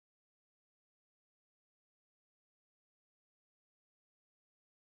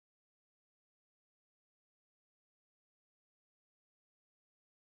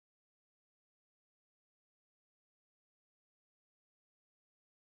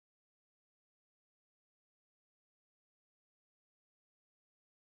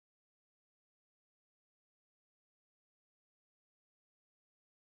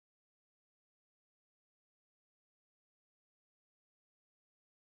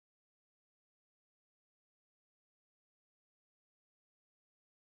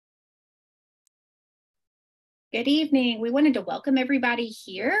Good evening. We wanted to welcome everybody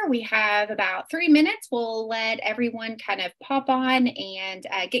here. We have about 3 minutes. We'll let everyone kind of pop on and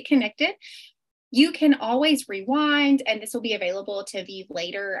get connected. You can always rewind, and this will be available to view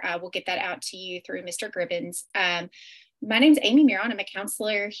later. We'll get that out to you through Mr. Gribbins. My name is Amy Miron. I'm a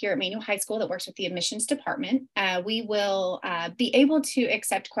counselor here at Manual High School that works with the admissions department. We will be able to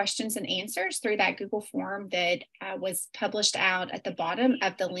accept questions and answers through that Google form that was published out at the bottom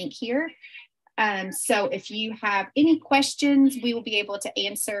of the link here. So if you have any questions, we will be able to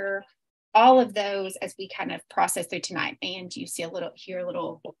answer all of those as we kind of process through tonight. And you see a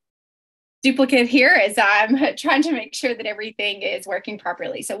little duplicate here as I'm trying to make sure that everything is working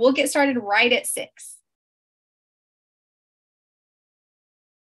properly. So we'll get started right at 6.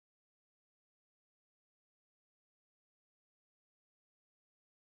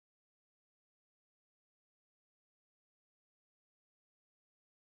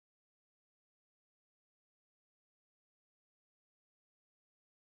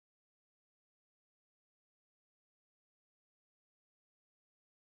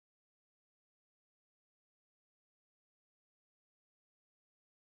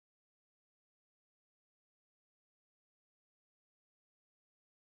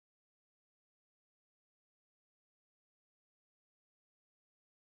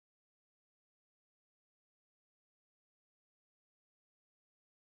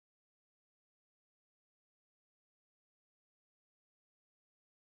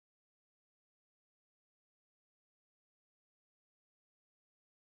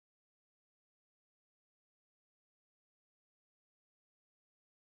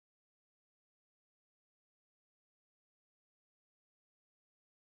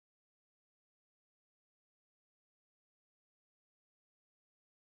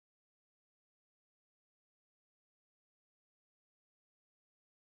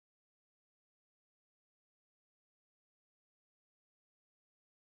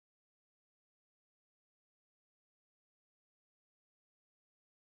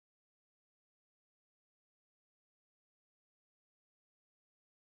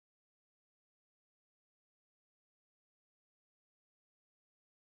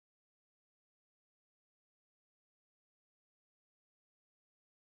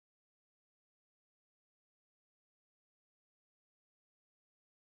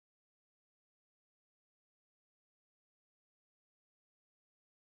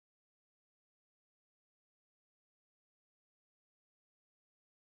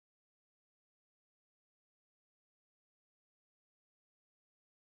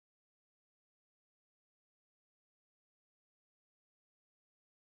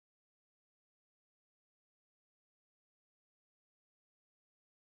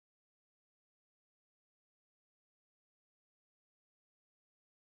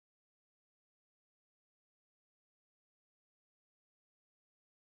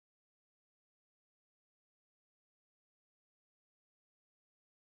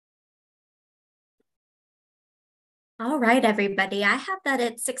 All right, everybody, I have that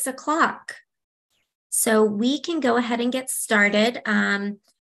at 6 o'clock. So we can go ahead and get started.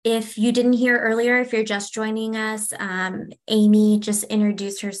 If you didn't hear earlier, if you're just joining us, Amy just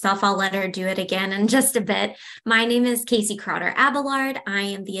introduced herself. I'll let her do it again in just a bit. My name is Casey Crowder Abelard. I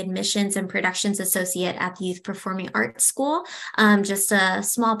am the Admissions and Productions Associate at the Youth Performing Arts School, just a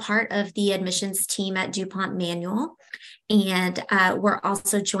small part of the admissions team at DuPont Manual. And we're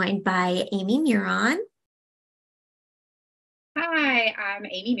also joined by Amy Miron. Hi, I'm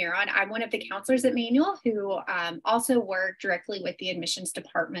Amy Miron. I'm one of the counselors at Manual who also work directly with the admissions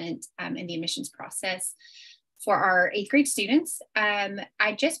department in the admissions process for our 8th grade students.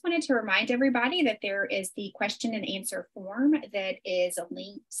 I just wanted to remind everybody that there is the question and answer form that is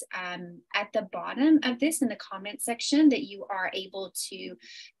linked at the bottom of this in the comment section that you are able to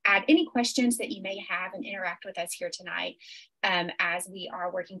add any questions that you may have and interact with us here tonight as we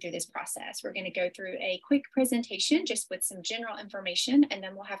are working through this process. We're going to go through a quick presentation just with some general information, and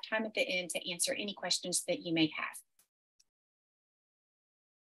then we'll have time at the end to answer any questions that you may have.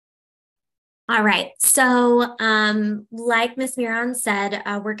 All right, so like Ms. Miron said,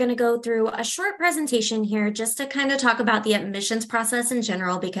 we're going to go through a short presentation here just to kind of talk about the admissions process in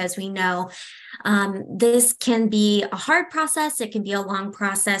general, because we know this can be a hard process, it can be a long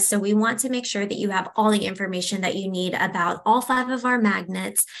process, so we want to make sure that you have all the information that you need about all 5 of our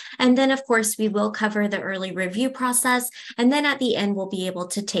magnets. And then, of course, we will cover the early review process, and then at the end, we'll be able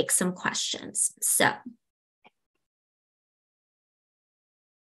to take some questions. So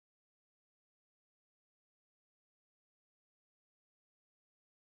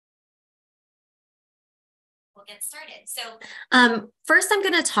we'll get started. So first, I'm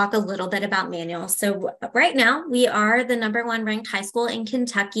going to talk a little bit about Manual. So right now, we are the #1 ranked high school in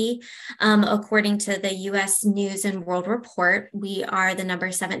Kentucky. According to the U.S. News and World Report, we are the number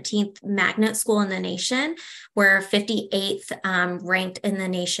 17th magnet school in the nation. We're 58th ranked in the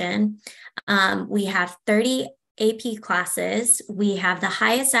nation. We have 30 AP classes. We have the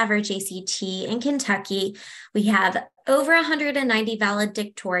highest average ACT in Kentucky. We have over 190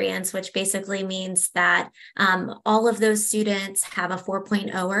 valedictorians, which basically means that all of those students have a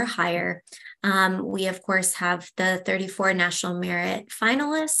 4.0 or higher. We, of course, have the 34 National Merit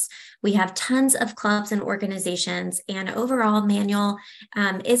finalists. We have tons of clubs and organizations, and overall, Manual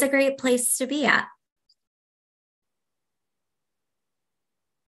is a great place to be at.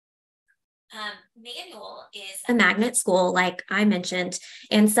 Manual is a magnet school, like I mentioned,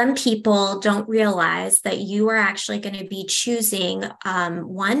 and some people don't realize that you are actually going to be choosing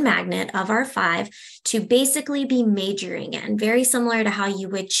one magnet of our 5 to basically be majoring in, very similar to how you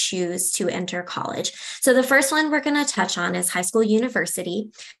would choose to enter college. So the first one we're going to touch on is high school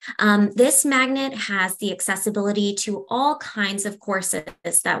university. This magnet has the accessibility to all kinds of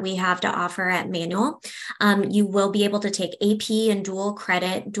courses that we have to offer at Manual. You will be able to take AP and dual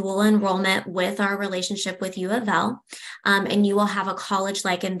credit, dual enrollment with our relationship with U of L, and you will have a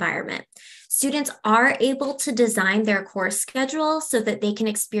college-like environment. Students are able to design their course schedule so that they can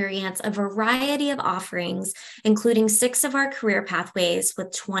experience a variety of offerings, including 6 of our career pathways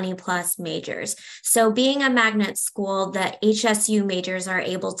with 20 plus majors. So being a magnet school, the HSU majors are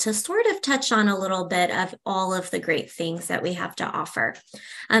able to sort of touch on a little bit of all of the great things that we have to offer.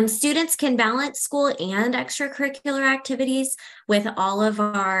 Students can balance school and extracurricular activities with all of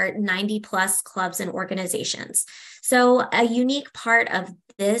our 90 plus clubs and organizations. So a unique part of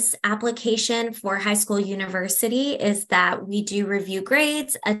this application for high school university is that we do review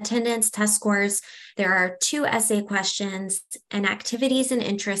grades, attendance, test scores. There are 2 essay questions, an activities and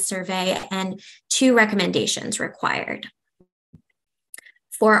interest survey, and 2 recommendations required.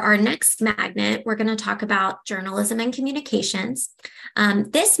 For our next magnet, we're going to talk about journalism and communications.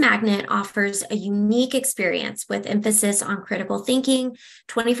 This magnet offers a unique experience with emphasis on critical thinking,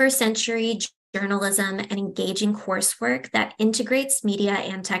 21st century journalism, and engaging coursework that integrates media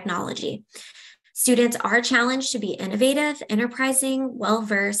and technology. Students are challenged to be innovative, enterprising,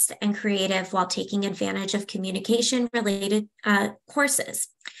 well-versed, and creative while taking advantage of communication-related courses.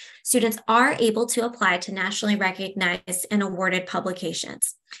 Students are able to apply to nationally recognized and awarded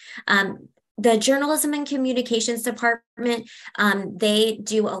publications. The Journalism and Communications Department, they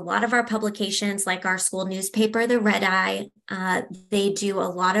do a lot of our publications, like our school newspaper, the Red Eye. They do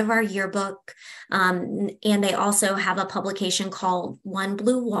a lot of our yearbook, and they also have a publication called One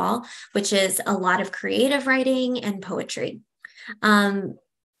Blue Wall, which is a lot of creative writing and poetry.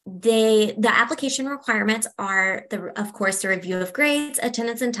 The application requirements are, of course, the review of grades,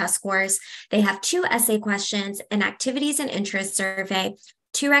 attendance, and test scores. They have 2 essay questions, an activities and interest survey,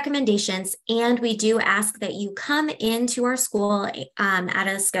 2 recommendations, and we do ask that you come into our school at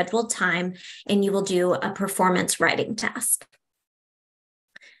a scheduled time, and you will do a performance writing task.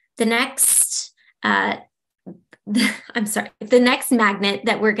 The next the next magnet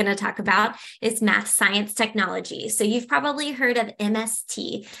that we're going to talk about is math, science, technology. So you've probably heard of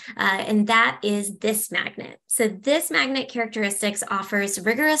MST, and that is this magnet. So this magnet characteristics offers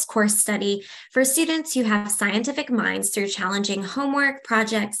rigorous course study for students who have scientific minds through challenging homework,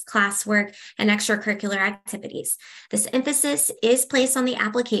 projects, classwork, and extracurricular activities. This emphasis is placed on the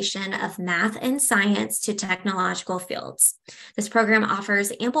application of math and science to technological fields. This program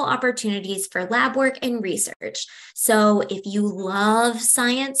offers ample opportunities for lab work and research. So if you love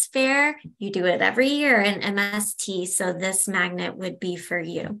science fair, you do it every year in MST, so this magnet would be for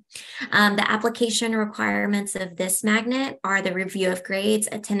you. The application requirements of this magnet are the review of grades,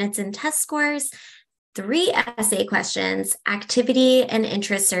 attendance, and test scores, 3 essay questions, activity and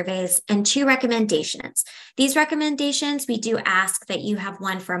interest surveys, and 2 recommendations. These recommendations, we do ask that you have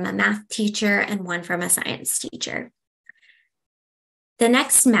one from a math teacher and one from a science teacher. The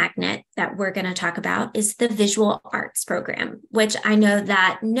next magnet that we're going to talk about is the visual arts program, which I know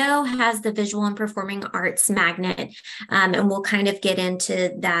that No has the visual and performing arts magnet, and we'll kind of get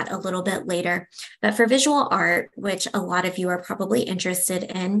into that a little bit later. But for visual art, which a lot of you are probably interested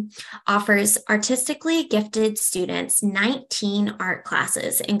in, offers artistically gifted students 19 art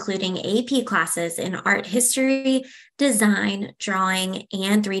classes, including AP classes in art history, design, drawing,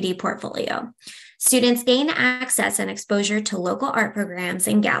 and 3D portfolio. Students gain access and exposure to local art programs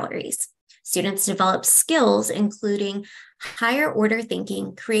and galleries. Students develop skills including higher order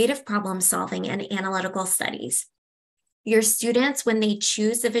thinking, creative problem solving, and analytical studies. Your students, when they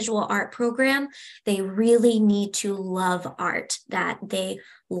choose the visual art program, they really need to love art, that they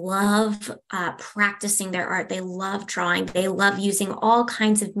love practicing their art. They love drawing. They love using all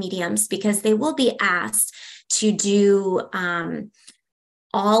kinds of mediums because they will be asked to do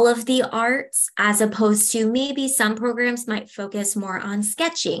all of the arts, as opposed to maybe some programs might focus more on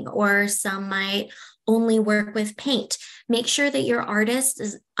sketching, or some might only work with paint. Make sure that your artist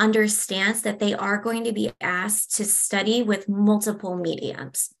understands that they are going to be asked to study with multiple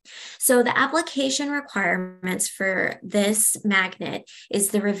mediums. So the application requirements for this magnet is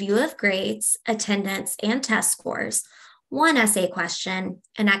the review of grades, attendance, and test scores, one essay question,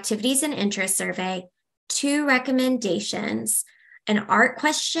 an activities and interest survey, 2 recommendations, an art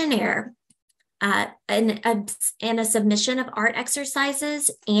questionnaire, and a submission of art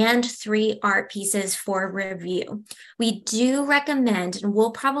exercises, and 3 art pieces for review. We do recommend, and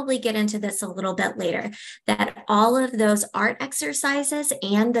we'll probably get into this a little bit later, that all of those art exercises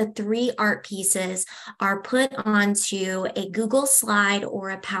and the 3 art pieces are put onto a Google slide or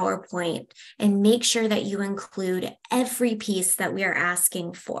a PowerPoint, and make sure that you include every piece that we are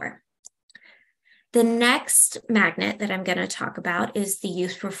asking for. The next magnet that I'm going to talk about is the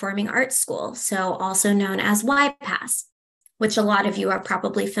Youth Performing Arts School, so also known as YPAS, which a lot of you are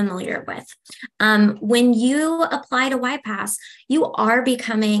probably familiar with. When you apply to YPAS, you are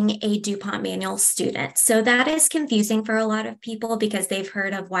becoming a DuPont manual student. So that is confusing for a lot of people because they've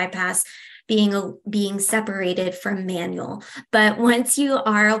heard of YPAS being separated from manual. But once you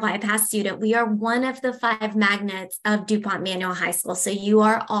are a YPAS student, we are one of the 5 magnets of DuPont Manual High School. So you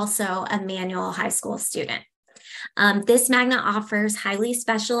are also a manual high school student. This magnet offers highly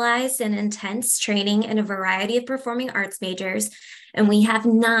specialized and intense training in a variety of performing arts majors, and we have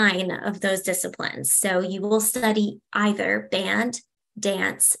 9 of those disciplines. So you will study either band,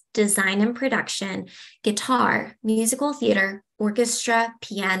 dance, design and production, guitar, musical theater, orchestra,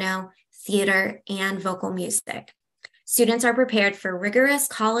 piano, theater, and vocal music. Students are prepared for rigorous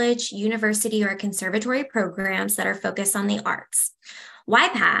college, university, or conservatory programs that are focused on the arts.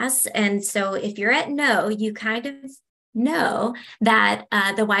 YPAS, and so if you're at No, you kind of know that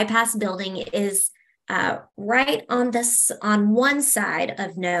the YPAS building is right on one side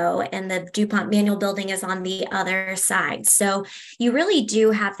of No, and the DuPont Manual building is on the other side. So you really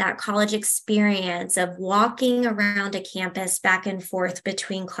do have that college experience of walking around a campus back and forth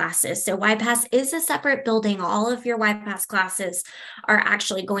between classes. So YPAS is a separate building. All of your YPAS classes are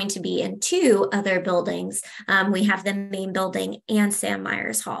actually going to be in 2 other buildings. We have the main building and Sam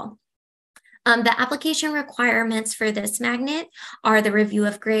Myers Hall. The application requirements for this magnet are the review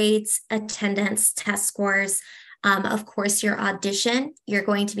of grades, attendance, test scores, of course, your audition. You're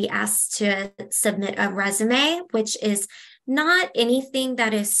going to be asked to submit a resume, which is not anything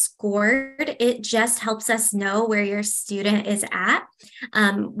that is scored. It just helps us know where your student is at.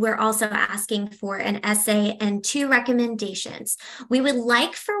 We're also asking for an essay and 2 recommendations. We would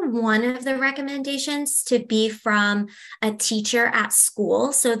like for one of the recommendations to be from a teacher at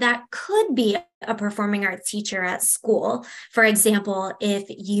school. So that could be a performing arts teacher at school. For example, if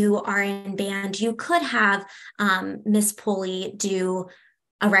you are in band, you could have Miss Pulley do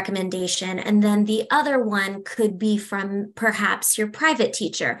a recommendation. And then the other one could be from perhaps your private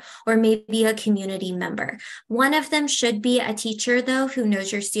teacher or maybe a community member. One of them should be a teacher, though, who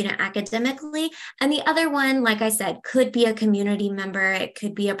knows your student academically. And the other one, like I said, could be a community member. It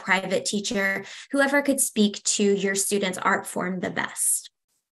could be a private teacher, whoever could speak to your student's art form the best.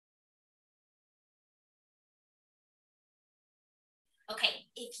 Okay,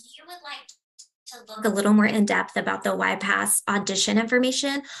 if you would like to look a little more in depth about the YPAS audition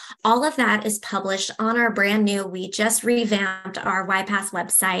information, all of that is published on our brand new, we just revamped our YPAS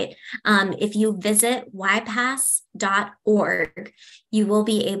website. If you visit ypas.org, you will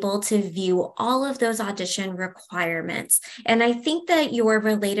be able to view all of those audition requirements. And I think that your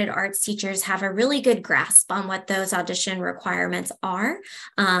related arts teachers have a really good grasp on what those audition requirements are,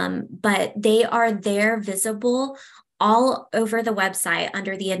 but they are there visible all over the website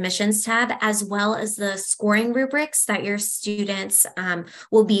under the admissions tab, as well as the scoring rubrics that your students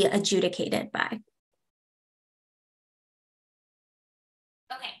will be adjudicated by.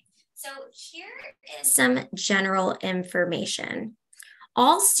 Okay, so here is some general information.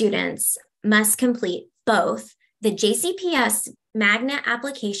 All students must complete both the JCPS magnet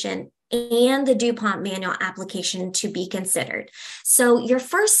application and the DuPont manual application to be considered. So your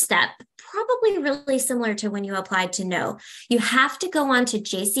first step, probably really similar to when you applied to No, you have to go on to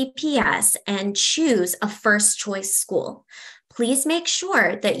JCPS and choose a first choice school. Please make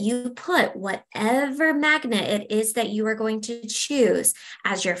sure that you put whatever magnet it is that you are going to choose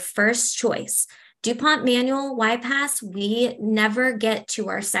as your first choice. DuPont manual YPass, we never get to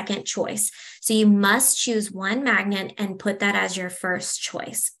our second choice. So you must choose one magnet and put that as your first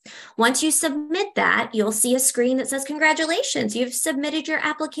choice. Once you submit that, you'll see a screen that says, congratulations, you've submitted your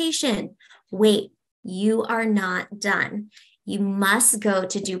application. Wait, you are not done. You must go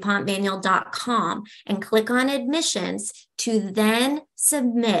to dupontmanual.com and click on admissions to then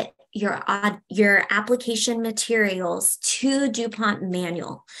submit your application materials to DuPont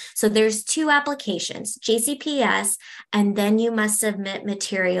Manual. So there's two applications, JCPS, and then you must submit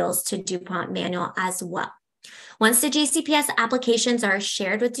materials to DuPont Manual as well. Once the JCPS applications are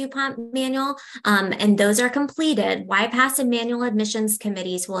shared with DuPont Manual and those are completed, YPass and manual admissions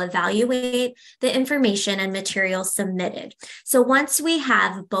committees will evaluate the information and materials submitted. So once we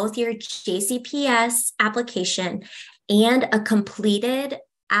have both your JCPS application and a completed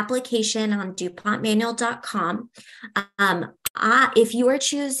application on dupontmanual.com, if you are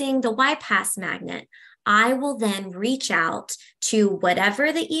choosing the YPass magnet, I will then reach out to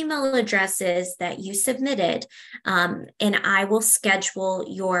whatever the email address is that you submitted, and I will schedule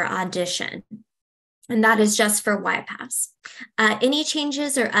your audition. And that is just for YPass. Any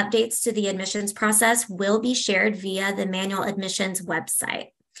changes or updates to the admissions process will be shared via the manual admissions website.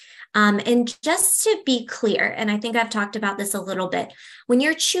 And just to be clear, and I think I've talked about this a little bit, when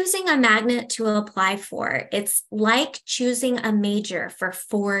you're choosing a magnet to apply for, it's like choosing a major for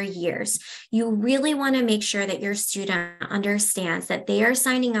 4 years. You really want to make sure that your student understands that they are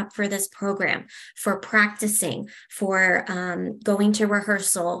signing up for this program for practicing, for going to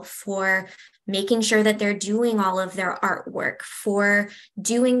rehearsal, for making sure that they're doing all of their artwork, for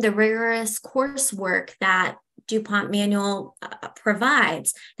doing the rigorous coursework that DuPont Manual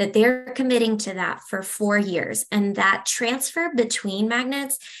provides, that they're committing to that for 4 years, and that transfer between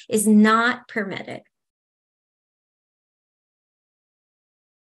magnets is not permitted.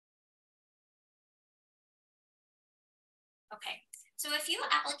 Okay, so a few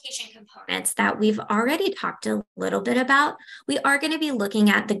application components that we've already talked a little bit about. We are going to be looking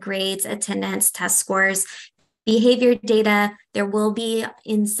at the grades, attendance, test scores, behavior data. There will be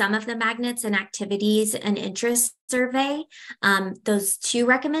in some of the magnets and activities an interest survey, those 2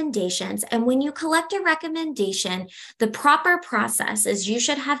 recommendations. And when you collect a recommendation, the proper process is you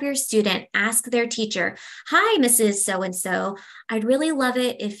should have your student ask their teacher, "Hi, Mrs. So-and-so, I'd really love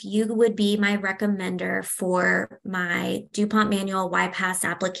it if you would be my recommender for my DuPont Manual YPass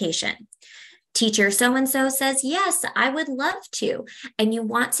application." Teacher so-and-so says, "Yes, I would love to." And you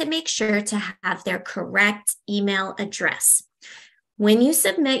want to make sure to have their correct email address. When you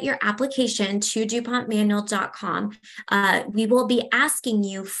submit your application to dupontmanual.com, we will be asking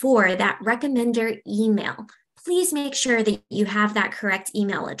you for that recommender email. Please make sure that you have that correct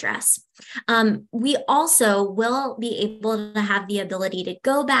email address. We also will be able to have the ability to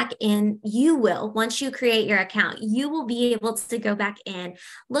go back in. You will, once you create your account, you will be able to go back in,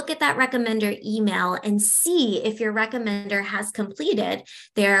 look at that recommender email and see if your recommender has completed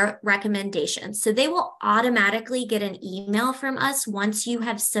their recommendation. So they will automatically get an email from us once you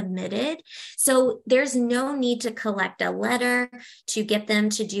have submitted. So there's no need to collect a letter to get them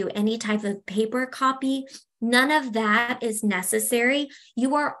to do any type of paper copy. None of that is necessary.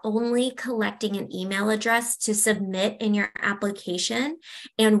 You are only collecting an email address to submit in your application,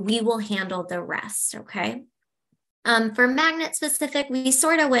 and we will handle the rest, okay? For magnet specific, we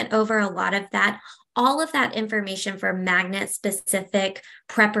sort of went over a lot of that. All of that information for magnet specific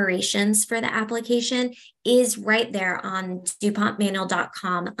preparations for the application is right there on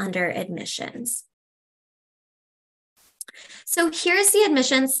dupontmanual.com under admissions. So here's the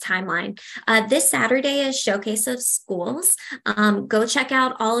admissions timeline. This Saturday is Showcase of Schools. Go check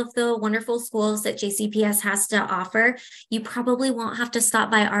out all of the wonderful schools that JCPS has to offer. You probably won't have to stop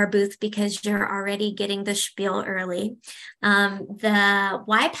by our booth because you're already getting the spiel early. The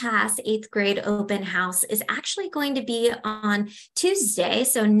YPass 8th grade open house is actually going to be on Tuesday.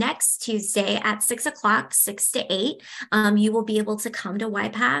 So next Tuesday at 6 o'clock, 6 to 8, you will be able to come to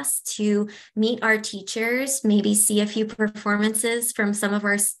YPass to meet our teachers, maybe see a few performances from some of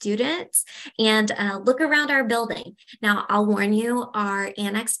our students, and look around our building. Now, I'll warn you, our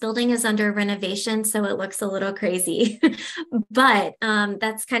annex building is under renovation, so it looks a little crazy, but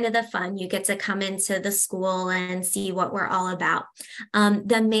that's kind of the fun. You get to come into the school and see what we're all about.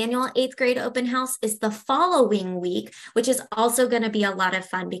 The manual 8th grade open house is the following week, which is also going to be a lot of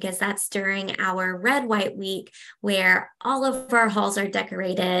fun because that's during our red, white week where all of our halls are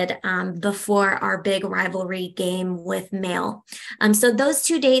decorated before our big rivalry game with Mail. So those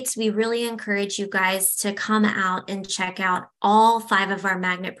 2 dates, we really encourage you guys to come out and check out all 5 of our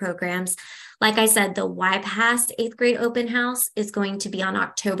magnet programs. Like I said, the YPass 8th grade open house is going to be on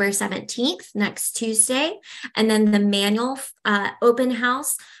October 17th, next Tuesday. And then the manual open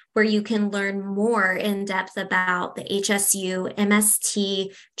house, where you can learn more in depth about the HSU,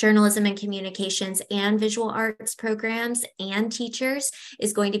 MST, journalism and communications, and visual arts programs and teachers,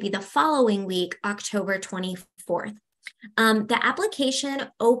 is going to be the following week, October 24th. The application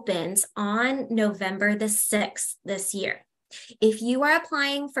opens on November the 6th this year. If you are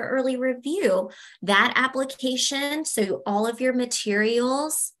applying for early review, that application, so all of your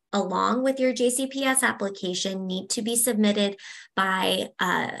materials along with your JCPS application, need to be submitted by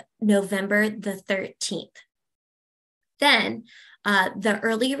November the 13th. Then the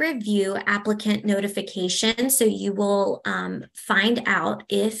early review applicant notification. So you will find out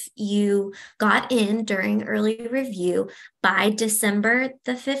if you got in during early review by December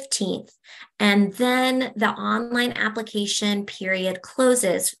the 15th. And then the online application period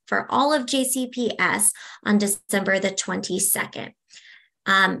closes for all of JCPS on December the 22nd.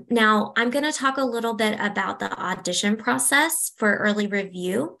 Now, I'm going to talk a little bit about the audition process for early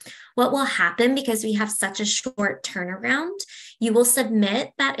review. What will happen, because we have such a short turnaround, you will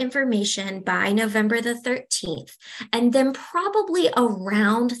submit that information by November the 13th. And then probably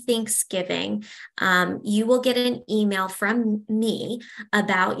around Thanksgiving, you will get an email from me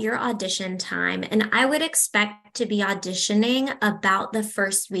about your audition time. And I would expect to be auditioning about the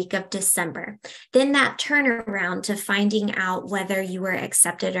first week of December. Then that turnaround to finding out whether you were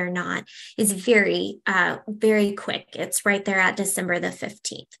accepted or not is very, very quick. It's right there at December the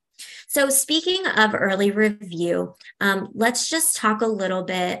 15th. So speaking of early review, let's just talk a little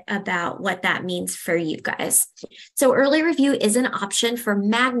bit about what that means for you guys. So early review is an option for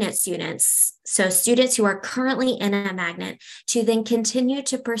magnet students, so students who are currently in a magnet, to then continue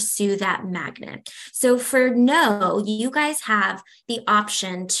to pursue that magnet. So for no, you guys have the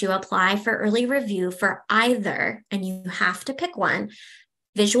option to apply for early review for either, and you have to pick one,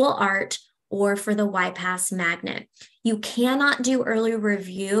 visual art or for the YPass magnet. You cannot do early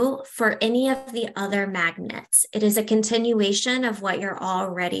review for any of the other magnets. It is a continuation of what you're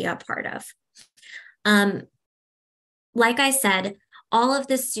already a part of. Like I said, all of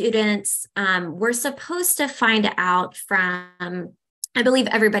the students were supposed to find out from, I believe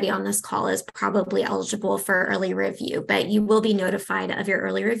everybody on this call is probably eligible for early review, but you will be notified of your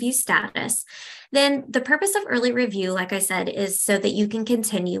early review status. Then the purpose of early review, like I said, is so that you can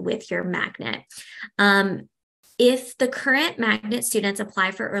continue with your magnet. If the current magnet students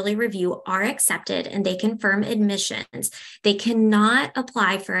apply for early review are accepted and they confirm admissions, they cannot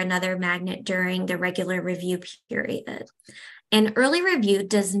apply for another magnet during the regular review period. And early review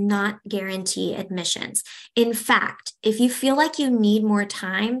does not guarantee admissions. In fact, if you feel like you need more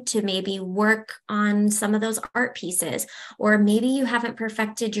time to maybe work on some of those art pieces, or maybe you haven't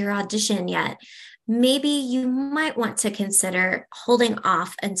perfected your audition yet, maybe you might want to consider holding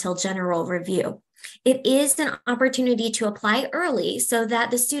off until general review. It is an opportunity to apply early so that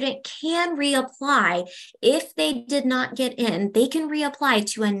the student can reapply. If they did not get in, they can reapply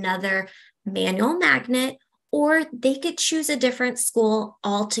to another manual magnet, or they could choose a different school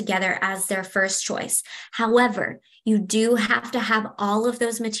altogether as their first choice. However, you do have to have all of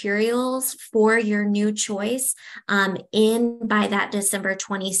those materials for your new choice in by that December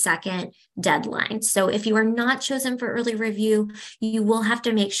 22nd deadline. So if you are not chosen for early review, you will have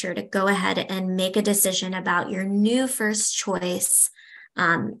to make sure to go ahead and make a decision about your new first choice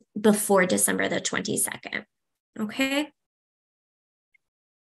before December the 22nd. Okay.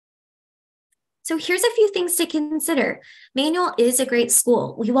 So here's a few things to consider. Manual is a great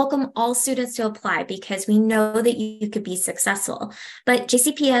school. We welcome all students to apply because we know that you could be successful. But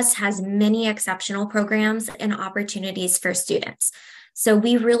JCPS has many exceptional programs and opportunities for students. So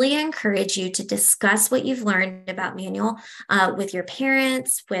we really encourage you to discuss what you've learned about Manual with your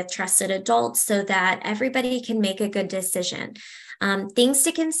parents, with trusted adults, so that everybody can make a good decision. Things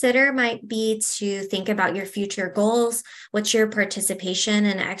to consider might be to think about your future goals, what's your participation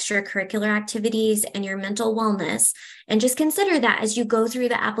in extracurricular activities, and your mental wellness. And just consider that as you go through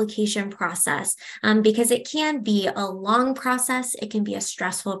the application process, because it can be a long process, it can be a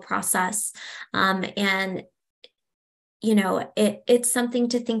stressful process, and you know, it's something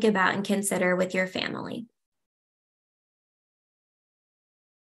to think about and consider with your family.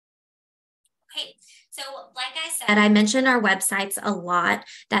 Okay. So So, like I said, I mentioned our websites a lot,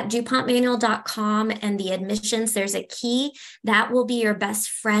 that dupontmanual.com and the admissions, there's a key that will be your best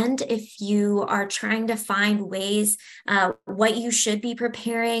friend if you are trying to find ways, what you should be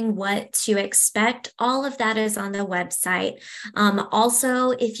preparing, what to expect. All of that is on the website.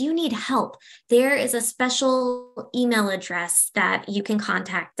 Also, if you need help, there is a special email address that you can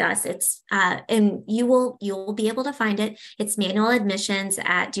contact us. It's and you'll be able to find it. It's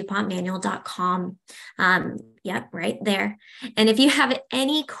manualadmissions@dupontmanual.com. Yep, right there. And if you have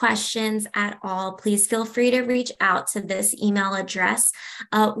any questions at all, please feel free to reach out to this email address.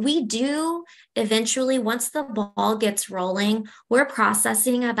 We do eventually, once the ball gets rolling, we're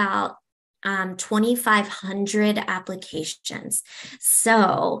processing about 2,500 applications.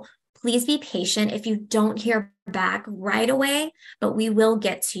 So please be patient if you don't hear back right away, but we will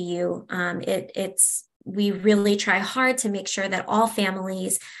get to you. We really try hard to make sure that all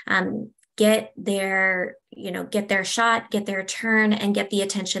families get their shot, get their turn, and get the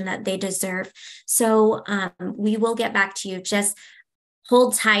attention that they deserve. So we will get back to you. Just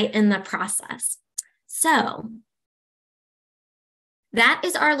hold tight in the process. So that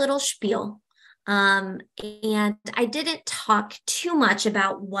is our little spiel. And I didn't talk too much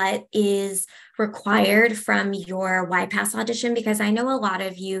about what is required from your YPASS audition, because I know a lot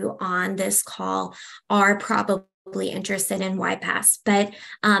of you on this call are probably interested in YPASS, but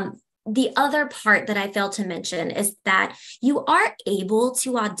the other part that I failed to mention is that you are able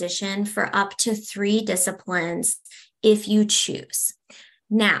to audition for up to 3 disciplines if you choose.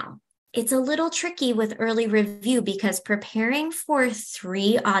 Now, it's a little tricky with early review because preparing for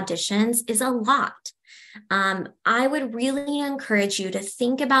 3 auditions is a lot. I would really encourage you to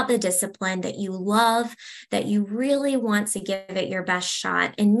think about the discipline that you love, that you really want to give it your best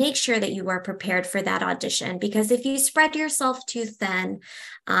shot, and make sure that you are prepared for that audition. Because if you spread yourself too thin,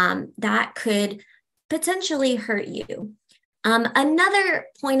 that could potentially hurt you. Another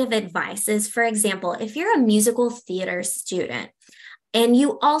point of advice is, for example, if you're a musical theater student, and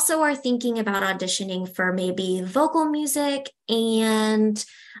you also are thinking about auditioning for maybe vocal music and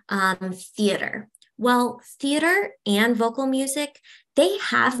theater. Well, theater and vocal music, they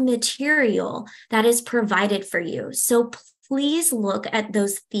have material that is provided for you. So please look at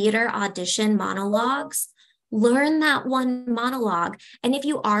those theater audition monologues. Learn that one monologue. And if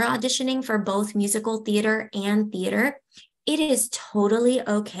you are auditioning for both musical theater and theater, it is totally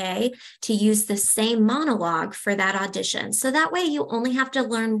okay to use the same monologue for that audition. So that way you only have to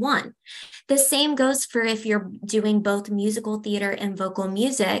learn one. The same goes for if you're doing both musical theater and vocal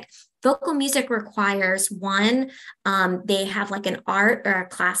music. Vocal music requires one, they have like an art or a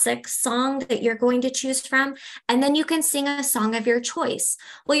classic song that you're going to choose from, and then you can sing a song of your choice.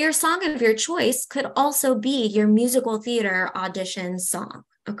 Well, your song of your choice could also be your musical theater audition song,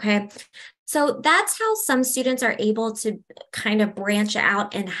 okay? So that's how some students are able to kind of branch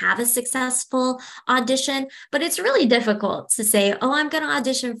out and have a successful audition, but it's really difficult to say, oh, I'm going to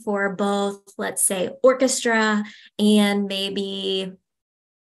audition for both, let's say, orchestra and maybe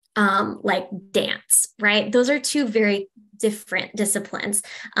like dance, right? Those are 2 very different disciplines.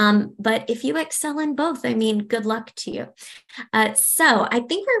 But if you excel in both, I mean, good luck to you. So I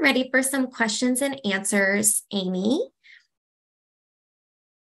think we're ready for some questions and answers, Amy.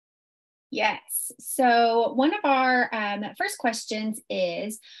 Yes. So one of our first questions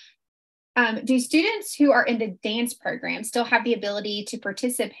is, do students who are in the dance program still have the ability to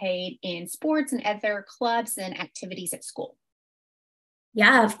participate in sports and other clubs and activities at school?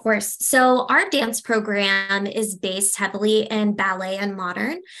 Yeah, of course. So our dance program is based heavily in ballet and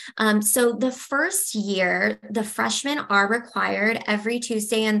modern. So the first year, the freshmen are required every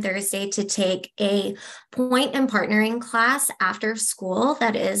Tuesday and Thursday to take a point and partnering class after school.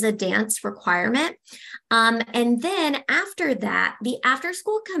 That is a dance requirement. And then after that, the after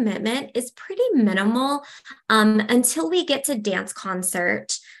school commitment is pretty minimal until we get to dance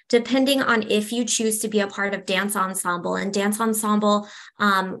concert, depending on if you choose to be a part of dance ensemble. And dance ensemble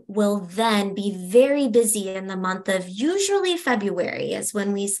will then be very busy in the month of usually February is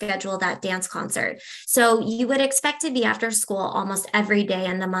when we schedule that dance concert. So you would expect to be after school almost every day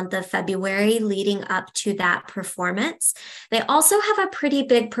in the month of February leading up to that performance. They also have a pretty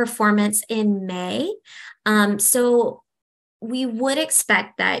big performance in May. So we would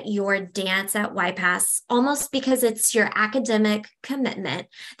expect that your dance at YPASS, almost because it's your academic commitment,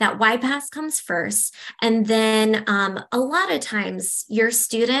 that YPASS comes first. And then a lot of times your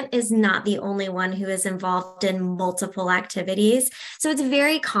student is not the only one who is involved in multiple activities. So it's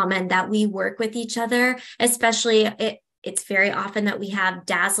very common that we work with each other, especially It's very often that we have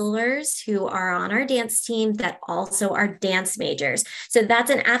dazzlers who are on our dance team that also are dance majors. So that's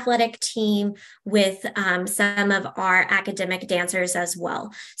an athletic team with some of our academic dancers as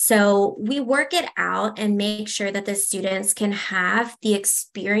well. So we work it out and make sure that the students can have the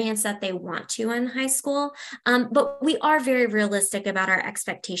experience that they want to in high school. But we are very realistic about our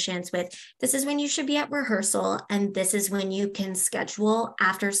expectations with this is when you should be at rehearsal and this is when you can schedule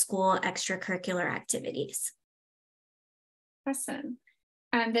after school extracurricular activities. Awesome.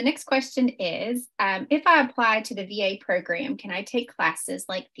 The next question is, if I apply to the VA program, can I take classes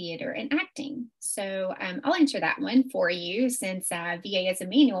like theater and acting? So I'll answer that one for you since VA is a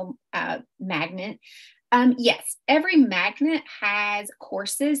manual magnet. Yes, every magnet has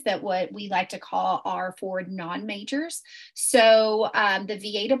courses that what we like to call are for non-majors. So the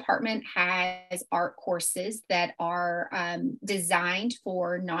VA department has art courses that are designed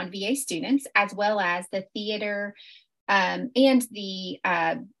for non-VA students, as well as the theater and the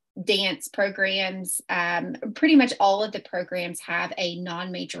dance programs. Pretty much all of the programs have a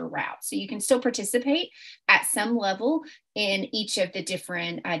non-major route. So you can still participate at some level in each of the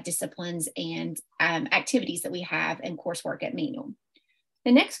different disciplines and activities that we have in coursework at Manual.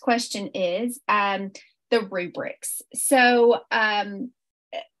 The next question is the rubrics. So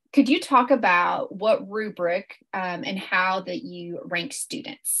could you talk about what rubric and how that you rank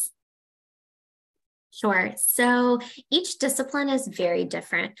students? Sure. So each discipline is very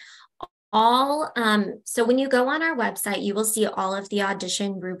different. So when you go on our website, you will see all of the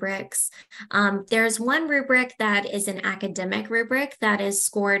audition rubrics. There's one rubric that is an academic rubric that is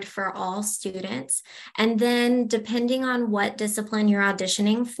scored for all students. And then depending on what discipline you're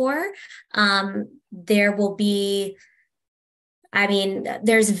auditioning for, there will be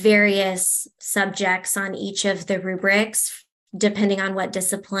there's various subjects on each of the rubrics depending on what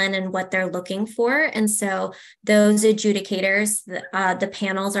discipline and what they're looking for. And so those adjudicators, the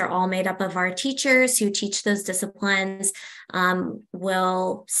panels are all made up of our teachers who teach those disciplines,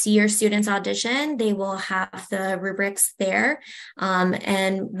 will see your students audition. They will have the rubrics there.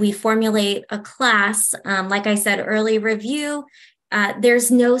 And we formulate a class. Like I said, early review, there's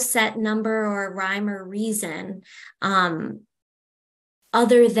no set number or rhyme or reason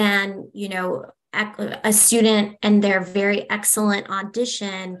other than, a student and their very excellent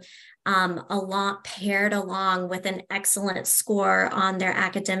audition paired along with an excellent score on their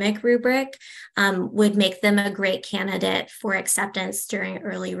academic rubric would make them a great candidate for acceptance during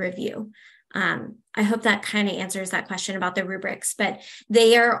early review. I hope that kind of answers that question about the rubrics, but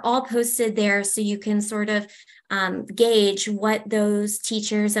they are all posted there so you can sort of gauge what those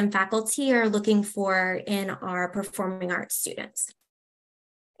teachers and faculty are looking for in our performing arts students.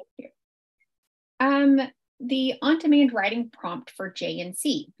 The on-demand writing prompt for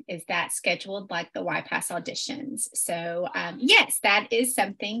J&C, is that scheduled like the YPass auditions? So yes, that is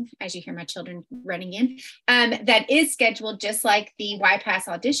something, as you hear my children running in, that is scheduled just like the YPass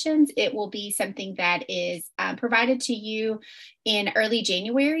auditions. It will be something that is provided to you in early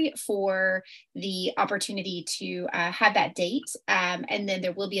January for the opportunity to have that date. And then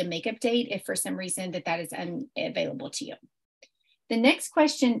there will be a makeup date if for some reason that is unavailable to you. The next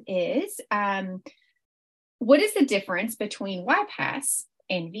question is, what is the difference between YPass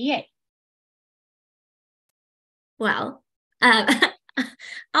and VA? Well,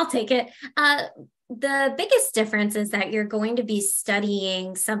 I'll take it. The biggest difference is that you're going to be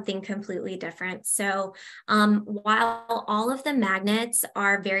studying something completely different. So while all of the magnets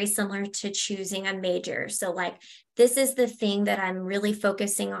are very similar to choosing a major, so like this is the thing that I'm really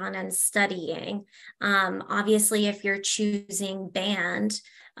focusing on and studying. Obviously, if you're choosing band,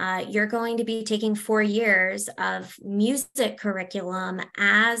 you're going to be taking 4 years of music curriculum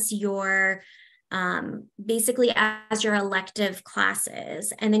as your basically as your elective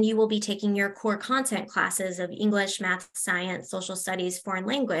classes. And then you will be taking your core content classes of English, math, science, social studies, foreign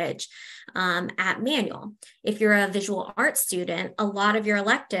language at Manual. If you're a visual arts student, a lot of your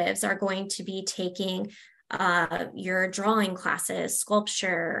electives are going to be taking your drawing classes,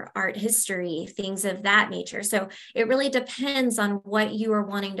 sculpture, art history, things of that nature. So it really depends on what you are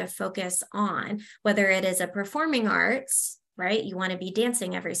wanting to focus on, whether it is a performing arts, right? You want to be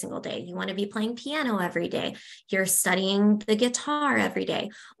dancing every single day. You want to be playing piano every day. You're studying the guitar every day.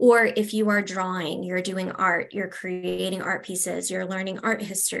 Or if you are drawing, you're doing art, you're creating art pieces, you're learning art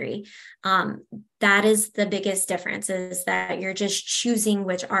history. That is the biggest difference, is that you're just choosing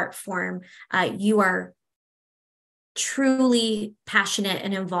which art form you are truly passionate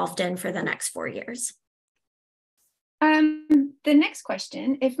and involved in for the next 4 years. The next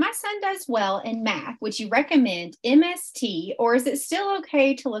question, if my son does well in math, would you recommend MST or is it still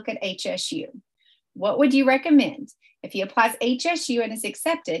okay to look at HSU? What would you recommend? If he applies HSU and is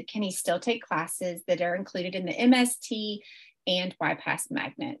accepted, can he still take classes that are included in the MST and YPass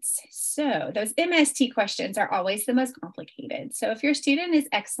magnets? So those MST questions are always the most complicated. So if your student is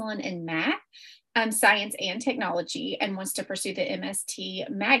excellent in math, science and technology and wants to pursue the MST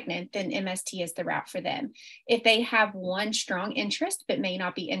magnet, then MST is the route for them. If they have one strong interest but may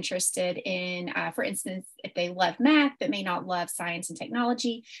not be interested in, for instance, if they love math but may not love science and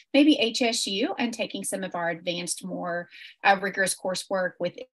technology, maybe HSU and taking some of our advanced, more rigorous coursework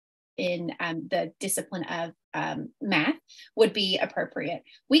within the discipline of math would be appropriate.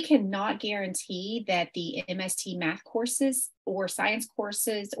 We cannot guarantee that the MST math courses or science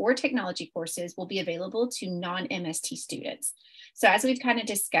courses or technology courses will be available to non-MST students. So as we've kind of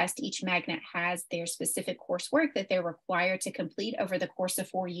discussed, each magnet has their specific coursework that they're required to complete over the course of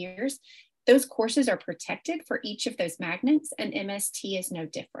 4 years. Those courses are protected for each of those magnets, and MST is no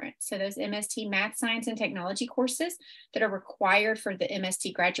different. So those MST math, science, and technology courses that are required for the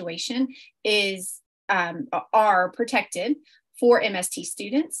MST graduation are protected for MST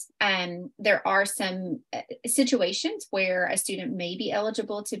students. There are some situations where a student may be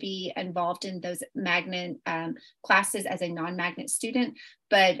eligible to be involved in those magnet classes as a non-magnet student,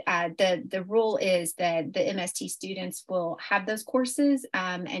 but the rule is that the MST students will have those courses,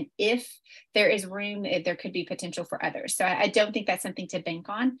 and if there is room, there could be potential for others. So I don't think that's something to bank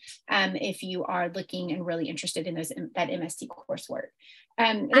on if you are looking and really interested in that MST coursework.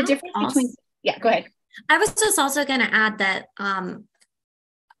 The difference between, yeah, go ahead. I was just also going to add that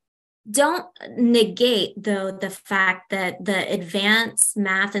don't negate, though, the fact that the advanced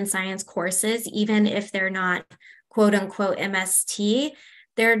math and science courses, even if they're not quote unquote MST,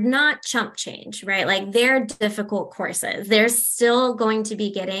 they're not chump change, right? Like they're difficult courses. They're still going to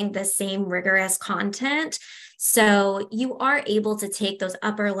be getting the same rigorous content. So you are able to take those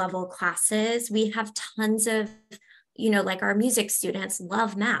upper level classes. We have tons of, like our music students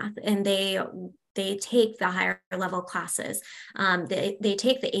love math and they take the higher level classes. They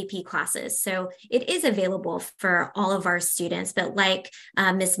take the AP classes. So it is available for all of our students. But like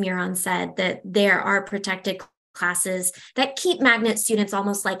Ms. Miron said, that there are protected classes that keep magnet students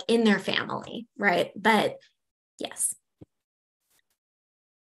almost like in their family, right? But yes.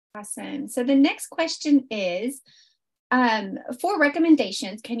 Awesome. So the next question is, for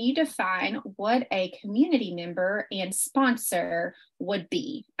recommendations, can you define what a community member and sponsor would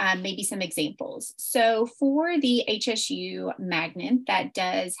be? Maybe some examples. So for the HSU magnet, that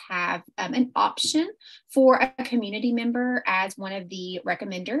does have an option for a community member as one of the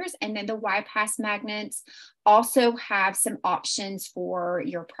recommenders. And then the YPass magnets also have some options for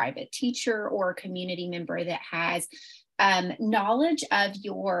your private teacher or a community member that has knowledge of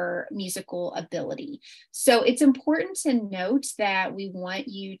your musical ability. So it's important to note that we want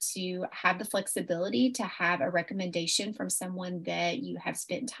you to have the flexibility to have a recommendation from someone that you have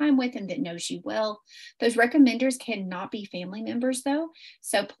spent time with and that knows you well. Those recommenders cannot be family members though.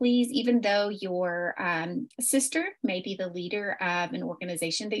 So please, even though your sister may be the leader of an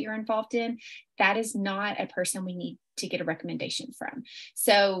organization that you're involved in, that is not a person we need to get a recommendation from.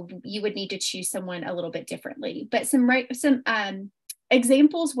 So you would need to choose someone a little bit differently. But some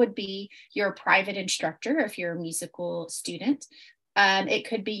examples would be your private instructor if you're a musical student. It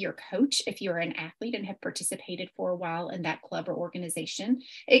could be your coach if you're an athlete and have participated for a while in that club or organization.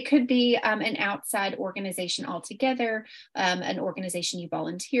 It could be an outside organization altogether, an organization you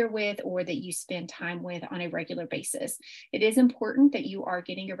volunteer with or that you spend time with on a regular basis. It is important that you are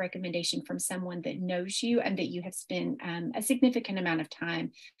getting a recommendation from someone that knows you and that you have spent a significant amount of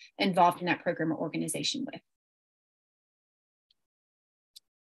time involved in that program or organization with.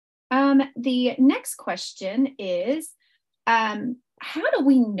 The next question is, how do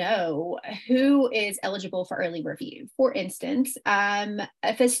we know who is eligible for early review? For instance,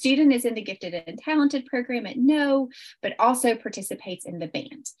 if a student is in the gifted and talented program at No, but also participates in the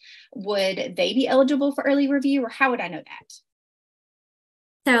band, would they be eligible for early review, or how would I know that?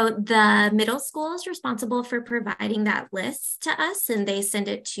 So the middle school is responsible for providing that list to us, and they send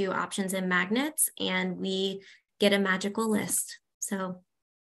it to options and magnets, and we get a magical list. So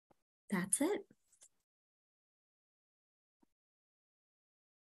that's it.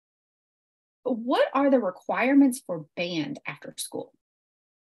 What are the requirements for band after school?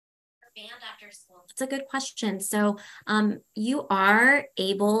 Band after school? That's a good question. So you are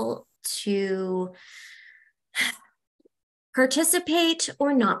able to Participate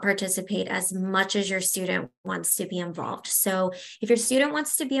or not participate as much as your student wants to be involved. So if your student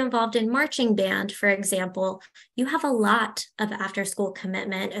wants to be involved in marching band, for example, you have a lot of after school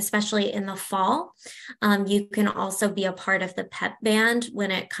commitment, especially in the fall. You can also be a part of the pep band when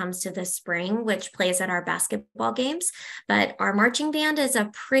it comes to the spring, which plays at our basketball games. But our marching band is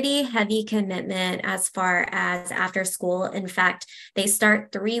a pretty heavy commitment as far as after school. In fact, they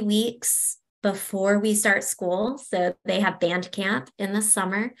start 3 weeks before we start school. So they have band camp in the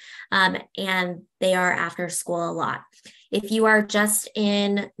summer, and they are after school a lot. If you are just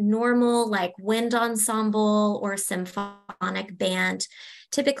in normal, like wind ensemble or symphonic band,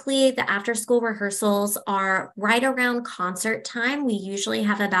 typically the after school rehearsals are right around concert time. We usually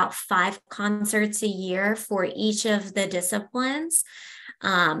have about 5 concerts a year for each of the disciplines.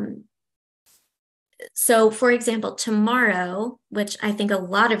 So for example, tomorrow, which I think a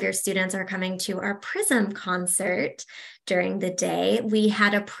lot of your students are coming to our Prism concert during the day, we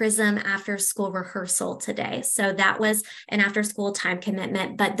had a Prism after school rehearsal today. So that was an after school time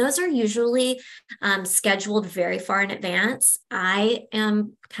commitment, but those are usually scheduled very far in advance.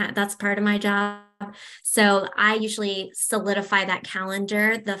 That's part of my job. So I usually solidify that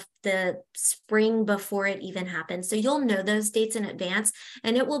calendar the spring before it even happens. So you'll know those dates in advance,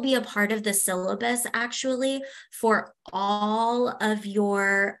 and it will be a part of the syllabus actually for all of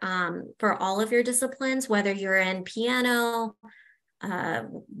your disciplines, whether you're in piano,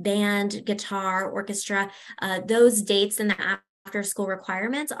 band, guitar, orchestra. Those dates and the after school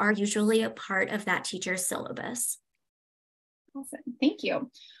requirements are usually a part of that teacher's syllabus. Awesome. Thank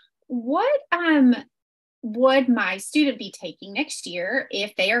you. What would my student be taking next year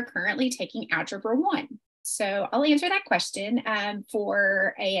if they are currently taking Algebra 1? So I'll answer that question.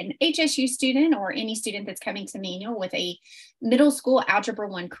 For an HSU student or any student that's coming to Manual with a middle school Algebra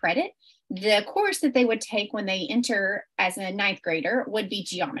 1 credit, the course that they would take when they enter as a 9th grader would be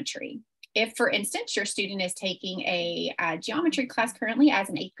geometry. If, for instance, your student is taking a geometry class currently as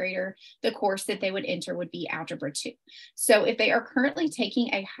an 8th grader, the course that they would enter would be Algebra 2. So if they are currently taking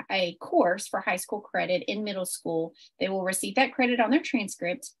a course for high school credit in middle school, they will receive that credit on their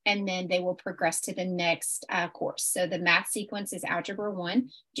transcript, and then they will progress to the next course. So the math sequence is Algebra 1,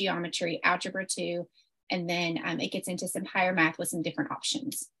 geometry, Algebra 2, and then it gets into some higher math with some different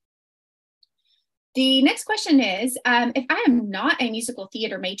options. The next question is, if I am not a musical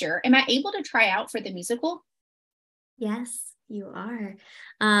theater major, am I able to try out for the musical? Yes, you are.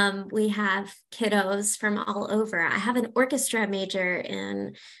 We have kiddos from all over. I have an orchestra major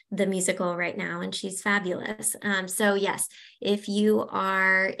in the musical right now, and she's fabulous. So yes, if you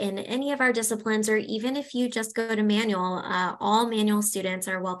are in any of our disciplines, or even if you just go to Manual, all Manual students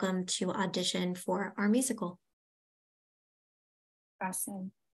are welcome to audition for our musical.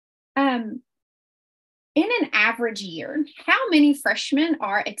 Awesome. In an average year, how many freshmen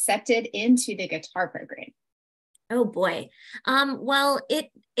are accepted into the guitar program? Oh boy. Well,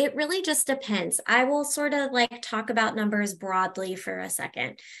 it really just depends. I will sort of like talk about numbers broadly for a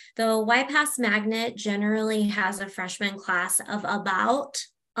second. The YPass Magnet generally has a freshman class of about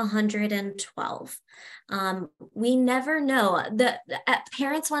 112. We never know.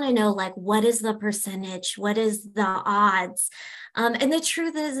 Parents want to know, like, what is the percentage? What is the odds? And the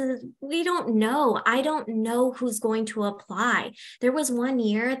truth is we don't know. I don't know who's going to apply. There was one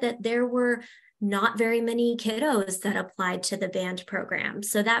year that there were not very many kiddos that applied to the band program.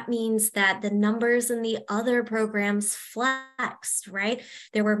 So that means that the numbers in the other programs flexed, right?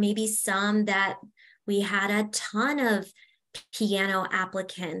 There were maybe some that we had a ton of piano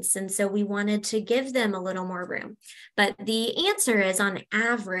applicants, and so we wanted to give them a little more room. But the answer is, on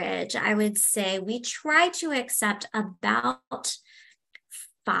average, I would say we try to accept about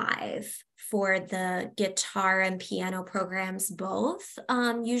 5 for the guitar and piano programs both.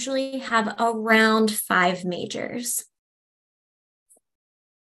 Usually have around 5 majors.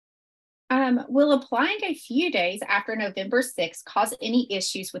 Will applying a few days after November 6th cause any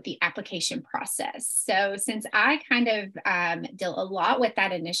issues with the application process? So since I kind of deal a lot with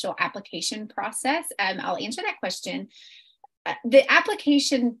that initial application process, I'll answer that question. The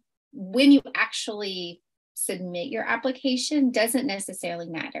application, when you actually submit your application, doesn't necessarily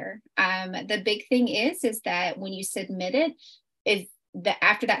matter. The big thing is that when you submit it,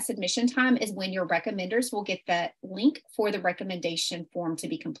 after that submission time is when your recommenders will get that link for the recommendation form to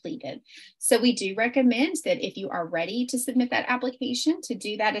be completed. So we do recommend that if you are ready to submit that application, to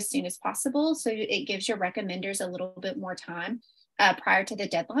do that as soon as possible, so it gives your recommenders a little bit more time prior to the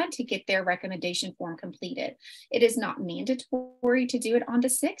deadline to get their recommendation form completed. It is not mandatory to do it on the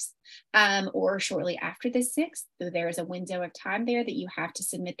 6th or shortly after the 6th. So there is a window of time there that you have to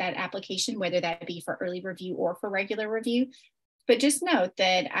submit that application, whether that be for early review or for regular review. But just note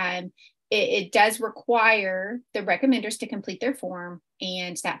that it does require the recommenders to complete their form,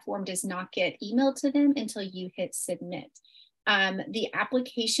 and that form does not get emailed to them until you hit submit. The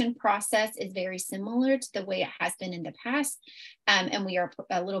application process is very similar to the way it has been in the past, and we are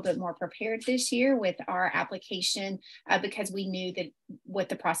a little bit more prepared this year with our application because we knew that what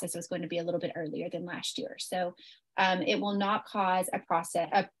the process was going to be a little bit earlier than last year. So it will not cause a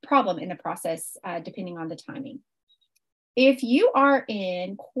problem in the process depending on the timing. If you are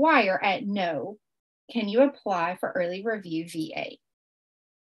in choir at No, can you apply for early review VA?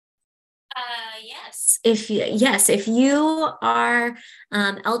 Yes. If you are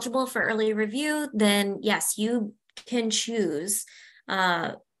eligible for early review, then yes, you can choose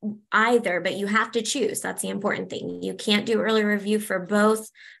either, but you have to choose. That's the important thing. You can't do early review for both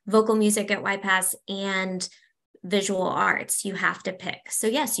vocal music at YPAS and visual arts. You have to pick. So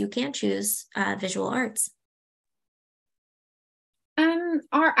yes, you can choose visual arts.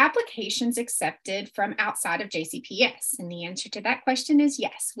 Are applications accepted from outside of JCPS? And the answer to that question is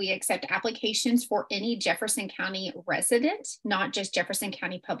yes. We accept applications for any Jefferson County resident, not just Jefferson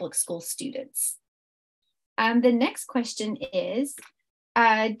County Public School students. The next question is,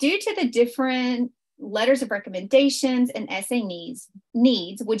 due to the different letters of recommendations and essay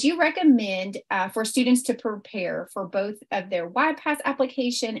needs, would you recommend for students to prepare for both of their YPAS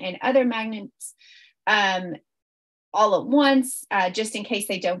application and other magnets all at once, just in case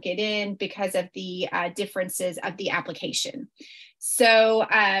they don't get in because of the differences of the application? So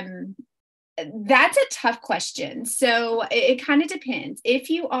that's a tough question. So it kind of depends. If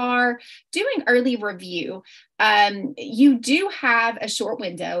you are doing early review, you do have a short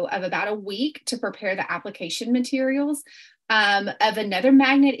window of about a week to prepare the application materials of another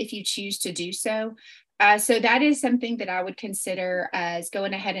magnet if you choose to do so. So that is something that I would consider as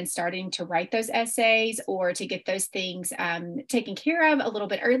going ahead and starting to write those essays or to get those things taken care of a little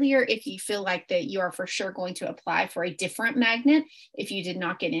bit earlier if you feel like that you are for sure going to apply for a different magnet if you did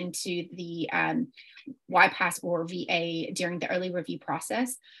not get into the YPAS or VA during the early review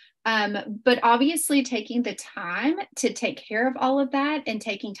process. But obviously taking the time to take care of all of that and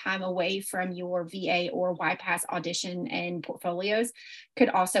taking time away from your VA or YPAS audition and portfolios could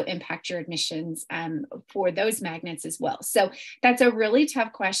also impact your admissions for those magnets as well. So that's a really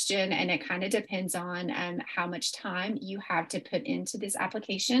tough question, and it kind of depends on how much time you have to put into this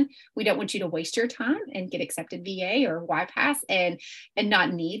application. We don't want you to waste your time and get accepted VA or YPAS and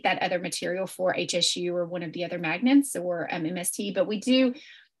not need that other material for HSU or one of the other magnets or MST, but we do.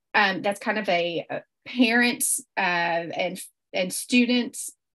 That's kind of a parents and students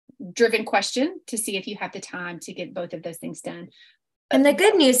driven question to see if you have the time to get both of those things done. And the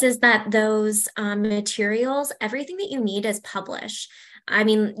good news is that those materials, everything that you need is published. I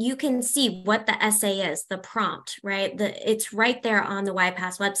mean, you can see what the essay is, the prompt, right? It's right there on the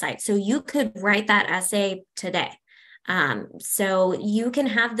YPAS website. So you could write that essay today. So you can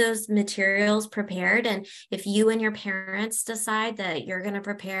have those materials prepared. And if you and your parents decide that you're going to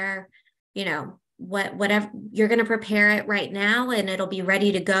prepare, whatever, you're going to prepare it right now and it'll be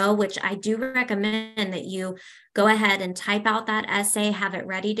ready to go, which I do recommend that you go ahead and type out that essay, have it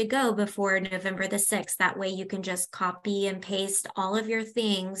ready to go before November the 6th. That way you can just copy and paste all of your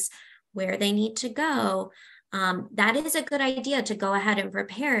things where they need to go. That is a good idea to go ahead and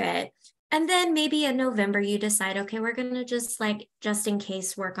prepare it. And then maybe in November, you decide, okay, we're going to just in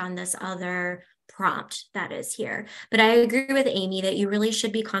case work on this other prompt that is here. But I agree with Amy that you really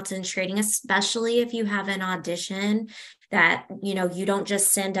should be concentrating, especially if you have an audition that, you don't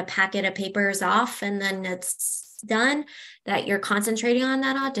just send a packet of papers off and then it's done, that you're concentrating on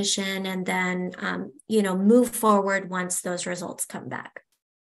that audition and then, move forward once those results come back.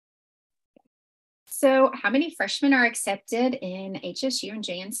 So how many freshmen are accepted in HSU and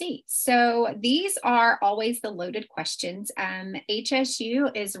JNC? So these are always the loaded questions. HSU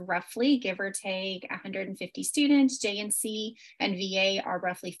is roughly, give or take, 150 students. JNC and VA are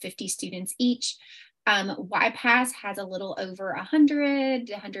roughly 50 students each. YPAS has a little over 100,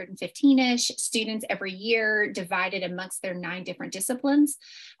 115-ish students every year divided amongst their 9 different disciplines.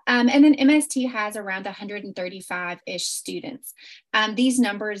 And then MST has around 135-ish students. These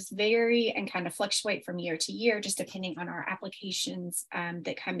numbers vary and kind of fluctuate from year to year, just depending on our applications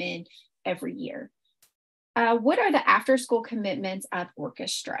that come in every year. What are the after-school commitments of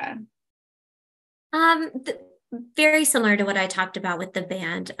orchestra? very similar to what I talked about with the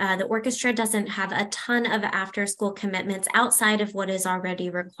band. The orchestra doesn't have a ton of after school commitments outside of what is already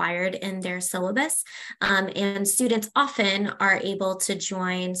required in their syllabus. And students often are able to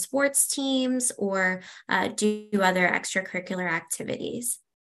join sports teams or do other extracurricular activities.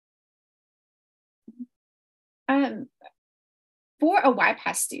 For a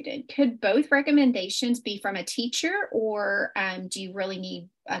YPAS student, could both recommendations be from a teacher, or do you really need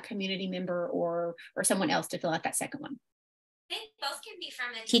a community member or someone else to fill out that second one? I think both can be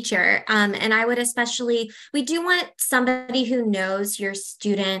from a teacher. And I would we do want somebody who knows your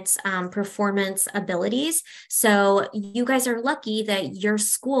students' performance abilities. So you guys are lucky that your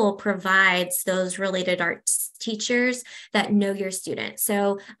school provides those related arts teachers that know your students.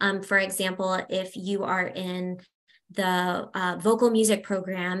 So for example, if you are in the vocal music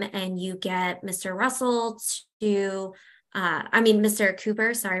program and you get Mr. Russell to Mr.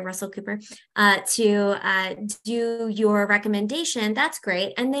 Cooper, sorry, Russell Cooper, to do your recommendation, that's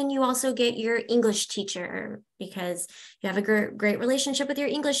great. And then you also get your English teacher because you have a great relationship with your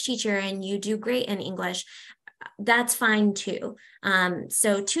English teacher and you do great in English. That's fine too.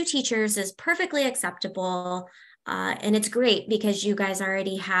 So 2 teachers is perfectly acceptable. And it's great because you guys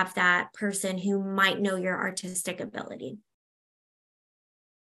already have that person who might know your artistic ability.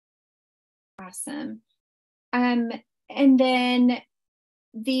 Awesome. And then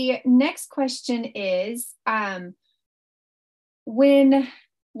the next question is, when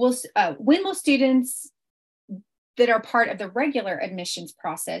will students that are part of the regular admissions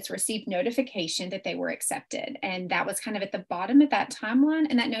process receive notification that they were accepted? And that was kind of at the bottom of that timeline.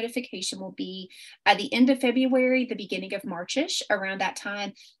 And that notification will be at the end of February, the beginning of Marchish, around that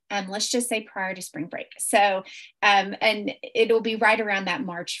time. Let's just say prior to spring break. So, and it'll be right around that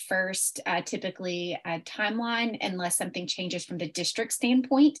March 1st, typically timeline, unless something changes from the district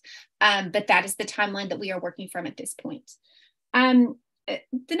standpoint. But that is the timeline that we are working from at this point.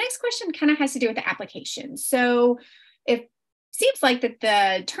 The next question kind of has to do with the application. So it seems like that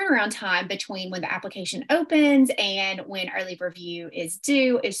the turnaround time between when the application opens and when early review is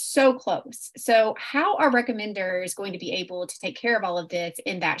due is so close. So how are recommenders going to be able to take care of all of this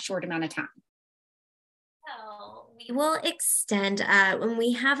in that short amount of time? So we will extend when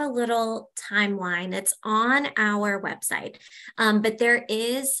we have a little timeline. It's on our website, but there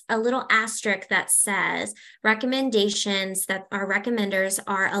is a little asterisk that says recommendations that our recommenders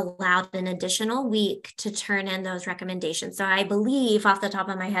are allowed an additional week to turn in those recommendations. So I believe off the top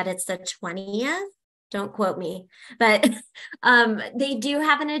of my head, it's the 20th. Don't quote me, but they do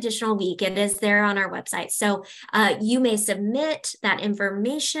have an additional week. It is there on our website. So you may submit that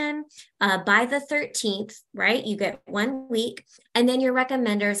information by the 13th, right? You get 1 week, and then your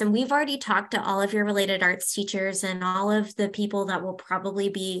recommenders, and we've already talked to all of your related arts teachers and all of the people that will probably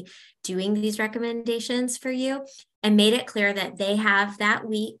be doing these recommendations for you, and made it clear that they have that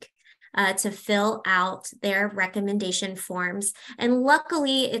week to fill out their recommendation forms. And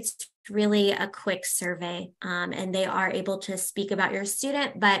luckily, it's really a quick survey, and they are able to speak about your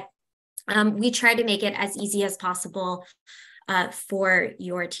student, but we try to make it as easy as possible for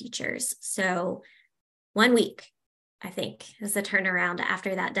your teachers. So 1 week, I think, is the turnaround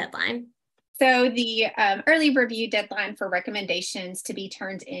after that deadline. So the early review deadline for recommendations to be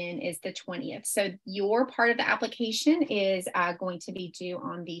turned in is the 20th. So your part of the application is going to be due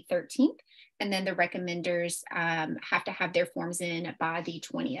on the 13th. And then the recommenders have to have their forms in by the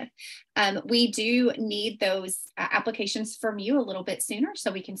 20th. We do need those applications from you a little bit sooner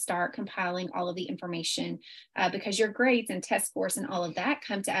so we can start compiling all of the information because your grades and test scores and all of that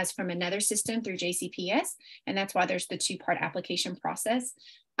come to us from another system through JCPS. And that's why there's the 2-part application process.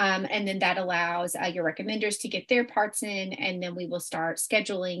 And then that allows your recommenders to get their parts in, and then we will start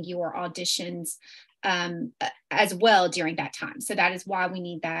scheduling your auditions as well during that time. So that is why we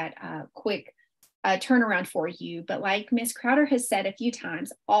need that quick turnaround for you. But like Ms. Crowder has said a few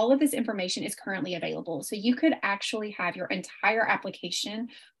times, all of this information is currently available. So you could actually have your entire application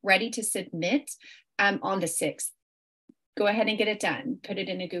ready to submit on the 6th. Go ahead and get it done. Put it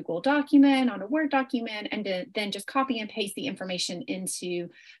in a Google document, on a Word document, and then just copy and paste the information into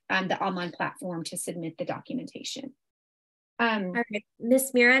the online platform to submit the documentation. All right,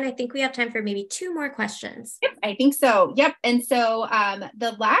 Ms. Miran, I think we have time for maybe 2 more questions. Yep, I think so. Yep. And so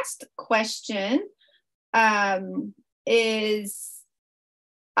the last question is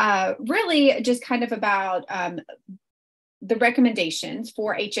really just kind of about the recommendations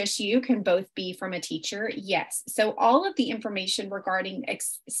for HSU can both be from a teacher. Yes. So all of the information regarding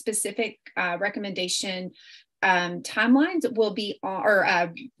specific recommendation timelines will be on,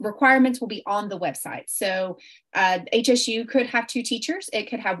 or requirements will be on the website. So HSU could have 2 teachers. It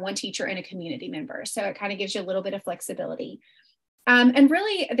could have 1 teacher and a community member. So it kind of gives you a little bit of flexibility. And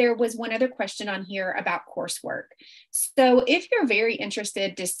really, there was one other question on here about coursework. So if you're very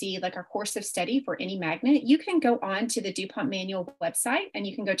interested to see like a course of study for any magnet, you can go on to the DuPont Manual website and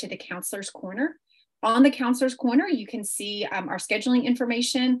you can go to the Counselor's Corner. On the Counselor's Corner, you can see our scheduling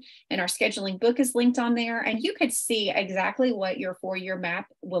information, and our scheduling book is linked on there. And you could see exactly what your 4-year map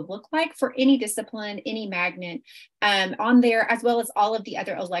will look like for any discipline, any magnet on there, as well as all of the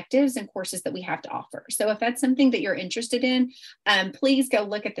other electives and courses that we have to offer. So if that's something that you're interested in, please go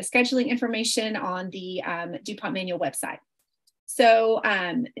look at the scheduling information on the DuPont Manual website. So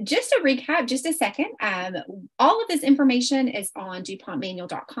just to recap, just a second, all of this information is on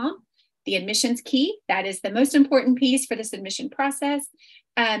dupontmanual.com. The admissions key, that is the most important piece for this admission process.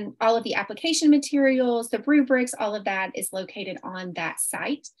 All of the application materials, the rubrics, all of that is located on that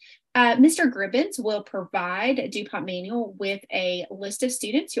site. Mr. Gribbins will provide DuPont Manual with a list of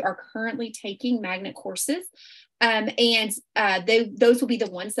students who are currently taking magnet courses. Those will be the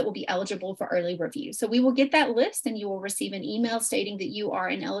ones that will be eligible for early review. So we will get that list and you will receive an email stating that you are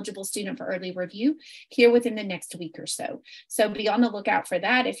an eligible student for early review here within the next week or so. So be on the lookout for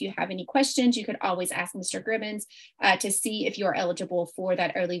that. If you have any questions, you could always ask Mr. Gribbins to see if you're eligible for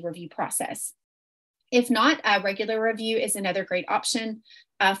that early review process. If not, a regular review is another great option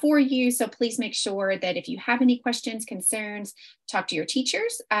for you. So please make sure that if you have any questions, concerns, talk to your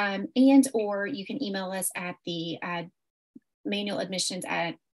teachers or you can email us at the manual admissions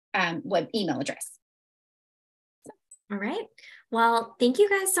at web email address. All right. Well, thank you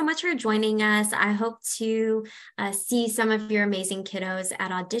guys so much for joining us. I hope to see some of your amazing kiddos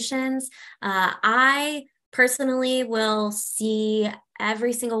at auditions. I personally will see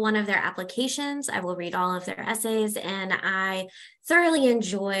every single one of their applications. I will read all of their essays, and I thoroughly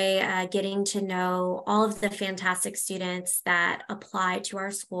enjoy getting to know all of the fantastic students that apply to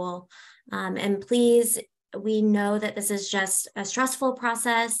our school. And please, we know that this is just a stressful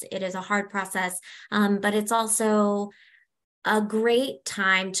process. It is a hard process, but it's also a great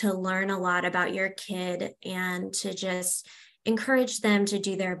time to learn a lot about your kid and to just encourage them to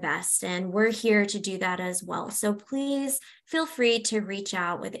do their best. And we're here to do that as well. So please feel free to reach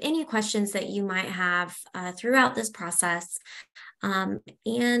out with any questions that you might have throughout this process.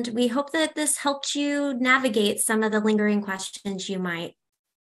 And we hope that this helped you navigate some of the lingering questions you might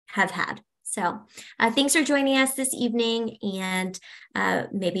have had. So thanks for joining us this evening, and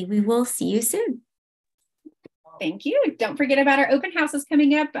maybe we will see you soon. Thank you. Don't forget about our open houses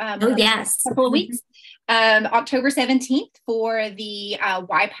coming up. Oh, yes. A couple of weeks. October 17th for the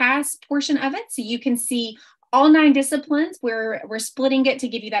YPass portion of it. So you can see all 9 disciplines. We're splitting it to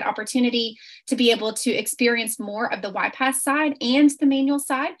give you that opportunity to be able to experience more of the YPass side and the manual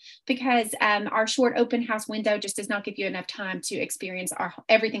side, because our short open house window just does not give you enough time to experience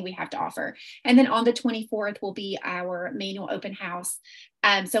everything we have to offer. And then on the 24th will be our manual open house.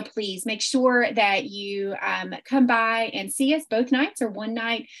 So please make sure that you come by and see us both nights or one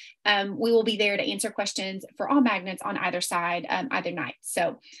night. We will be there to answer questions for all magnets on either side, either night.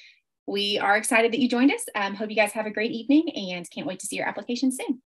 So we are excited that you joined us. Hope you guys have a great evening and can't wait to see your application soon.